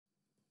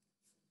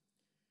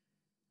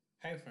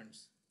Hi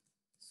friends,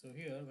 so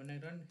here when I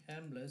run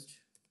Helm list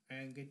I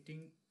am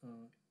getting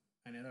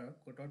an error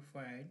could not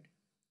find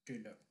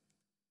tilde.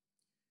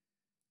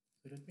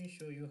 So let me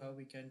show you how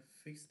we can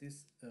fix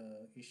this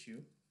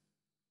issue.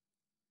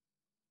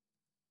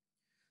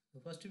 So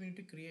first we need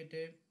to create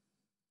a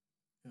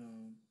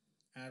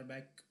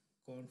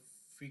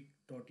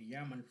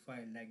rbac-config.yaml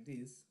file like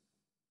this.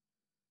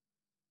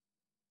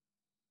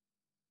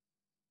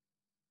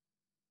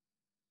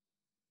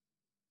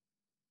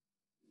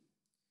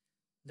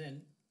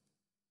 Then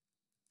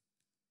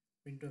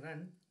we need to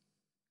run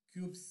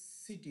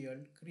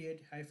kubectl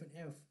create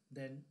 -f,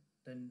 then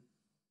the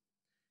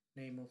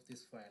name of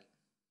this file.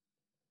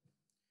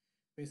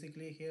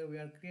 Basically here we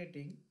are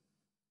creating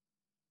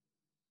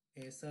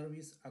a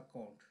service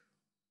account.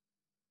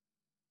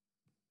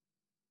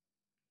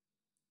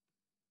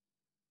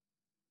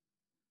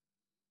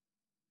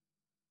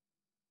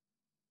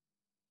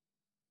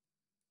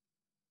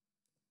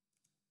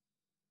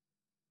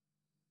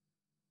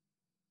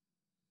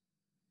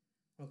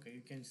 Okay,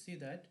 you can see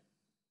that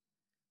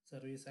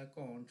service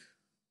account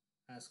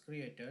has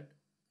created.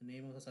 The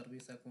name of the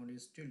service account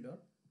is tilde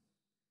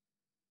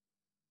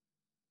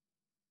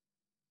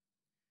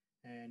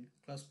and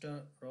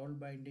cluster role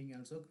binding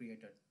also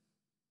created.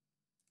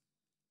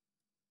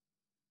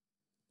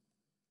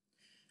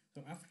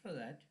 So after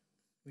that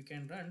we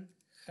can run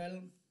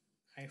helm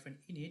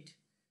 -init.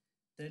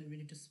 Then we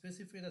need to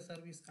specify the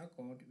service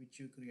account which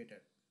you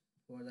created.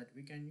 For that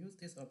we can use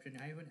this option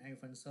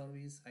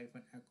 -service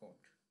 -account.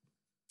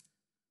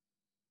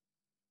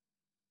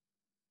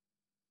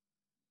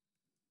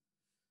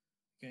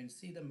 You can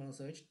see the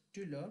message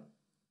tilde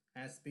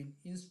has been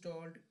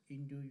installed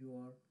into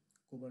your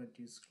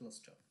Kubernetes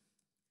cluster.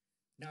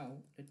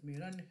 Now let me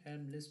run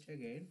Helm list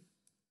again.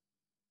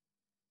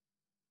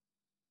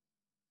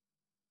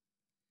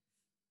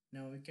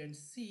 Now we can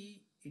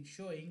see it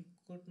showing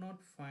could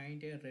not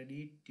find a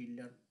ready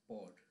tilde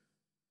pod.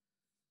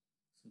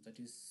 So that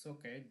is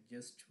okay,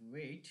 just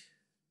wait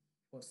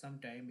for some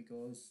time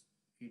because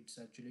it's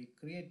actually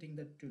creating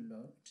the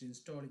tilde, it's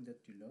installing the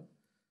tilde.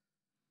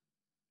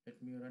 Let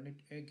me run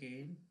it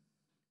again.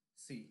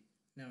 See,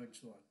 now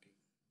it's working.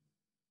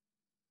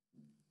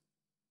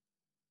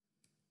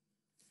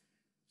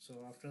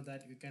 So after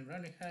that you can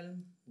run a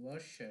Helm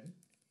version.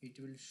 It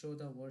will show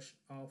the version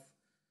of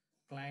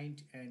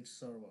client and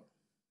server.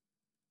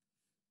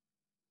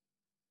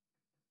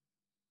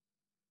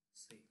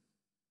 See.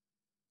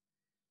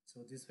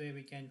 So this way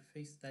we can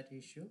fix that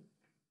issue.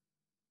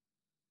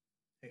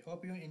 I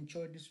hope you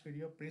enjoyed this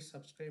video. Please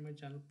subscribe my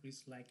channel.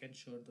 Please like and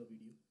share the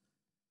video.